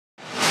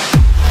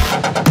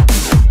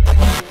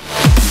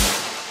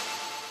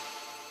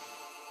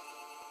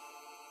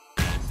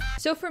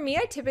So for me,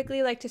 I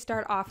typically like to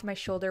start off my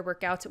shoulder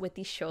workouts with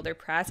the shoulder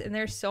press, and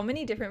there's so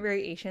many different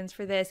variations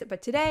for this,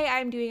 but today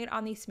I'm doing it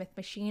on the Smith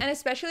machine. And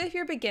especially if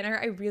you're a beginner,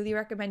 I really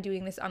recommend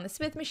doing this on the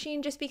Smith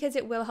machine just because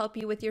it will help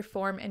you with your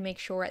form and make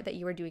sure that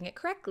you are doing it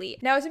correctly.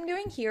 Now, as I'm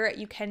doing here,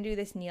 you can do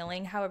this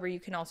kneeling. However, you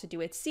can also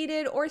do it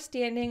seated or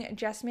standing.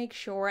 Just make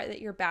sure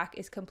that your back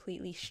is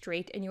completely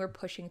straight and you are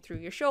pushing through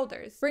your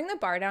shoulders. Bring the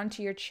bar down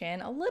to your chin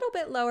a little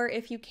bit lower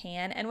if you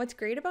can. And what's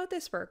great about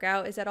this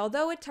workout is that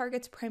although it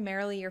targets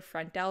primarily your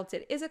front delts,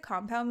 it is a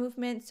compound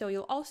movement, so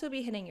you'll also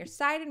be hitting your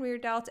side and rear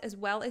delts as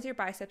well as your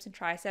biceps and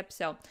triceps.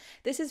 So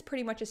this is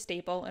pretty much a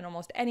staple in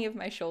almost any of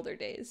my shoulder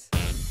days.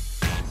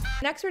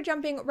 Next, we're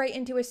jumping right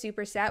into a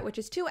superset, which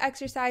is 2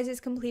 exercises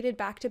completed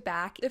back to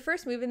back. The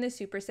first move in this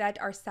superset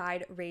are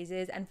side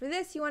raises, and for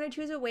this, you want to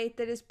choose a weight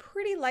that is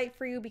pretty light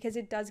for you because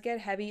it does get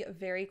heavy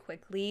very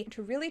quickly.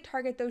 To really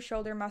target those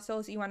shoulder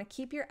muscles, you want to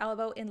keep your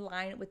elbow in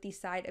line with the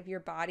side of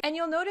your body. And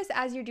you'll notice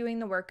as you're doing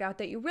the workout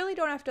that you really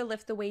don't have to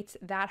lift the weights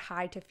that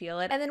high to feel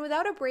it. And then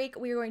without a break,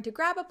 we are going to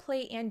grab a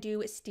plate and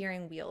do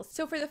steering wheels.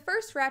 So for the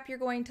first rep, you're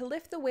going to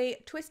lift the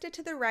weight, twist it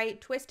to the right,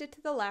 twist it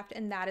to the left,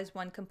 and that is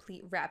one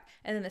complete rep.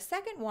 And then the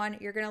second one,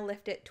 you're going to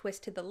lift it,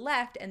 twist to the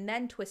left, and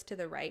then twist to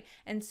the right,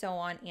 and so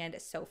on and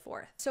so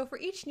forth. So for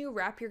each new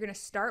rep, you're going to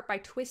start by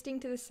twisting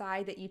to the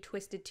side that you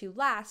twisted to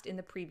last in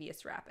the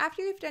previous rep.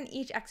 After you've done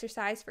each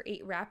exercise for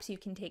 8 reps, you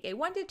can take a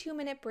 1 to 2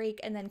 minute break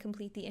and then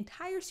complete the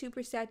entire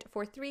superset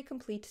for 3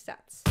 complete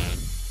sets.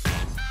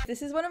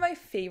 This is one of my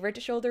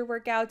favorite shoulder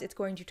workouts. It's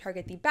going to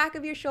target the back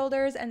of your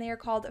shoulders, and they are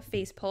called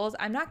face pulls.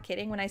 I'm not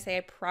kidding when I say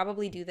I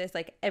probably do this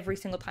like every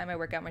single time I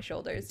work out my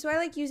shoulders. So I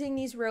like using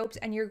these ropes,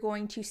 and you're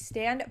going to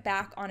stand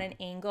back on an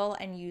angle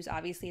and use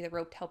obviously the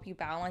rope to help you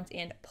balance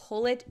and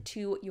pull it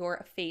to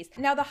your face.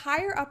 Now, the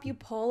higher up you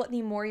pull,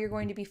 the more you're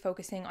going to be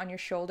focusing on your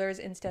shoulders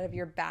instead of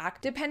your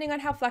back. Depending on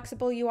how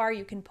flexible you are,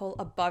 you can pull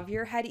above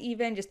your head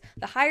even. Just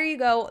the higher you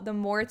go, the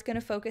more it's going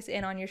to focus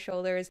in on your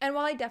shoulders. And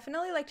while I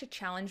definitely like to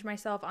challenge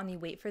myself on the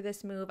weight for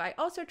this move, I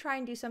also try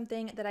and do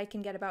something that I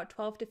can get about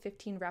 12 to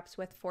 15 reps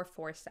with for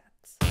 4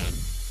 sets.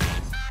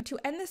 To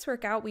end this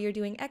workout, we are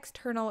doing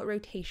external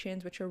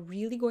rotations, which are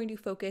really going to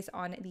focus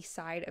on the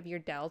side of your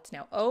delts.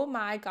 Now, oh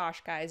my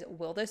gosh, guys,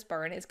 will this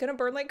burn? It's going to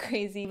burn like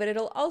crazy, but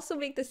it'll also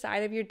make the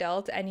side of your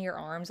delts and your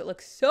arms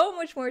look so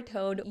much more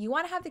toned. You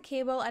want to have the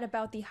cable at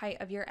about the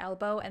height of your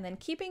elbow, and then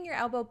keeping your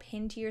elbow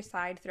pinned to your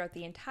side throughout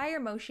the entire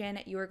motion,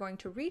 you are going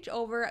to reach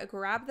over,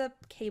 grab the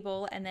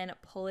cable, and then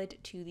pull it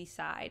to the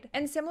side.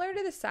 And similar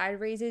to the side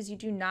raises, you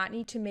do not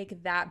need to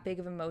make that big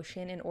of a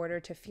motion in order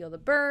to feel the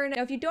burn.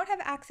 Now, if you don't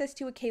have access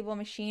to a cable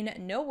machine,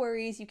 no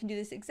worries. You can do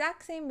this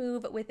exact same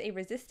move with a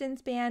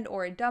resistance band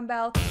or a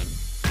dumbbell.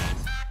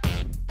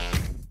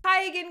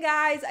 Hi again,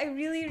 guys. I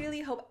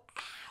really hope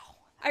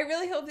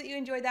that you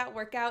enjoyed that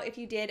workout. If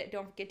you did,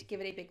 don't forget to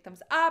give it a big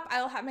thumbs up.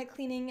 I'll have my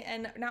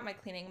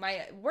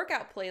my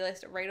workout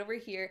playlist right over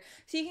here,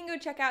 so you can go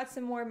check out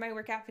some more of my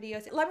workout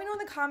videos. Let me know in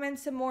the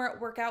comments some more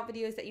workout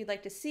videos that you'd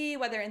like to see,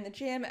 whether in the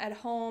gym, at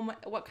home,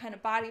 what kind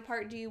of body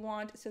part do you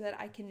want, so that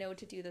I can know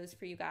to do those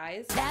for you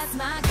guys. That's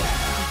my girl.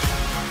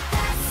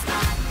 That's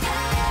my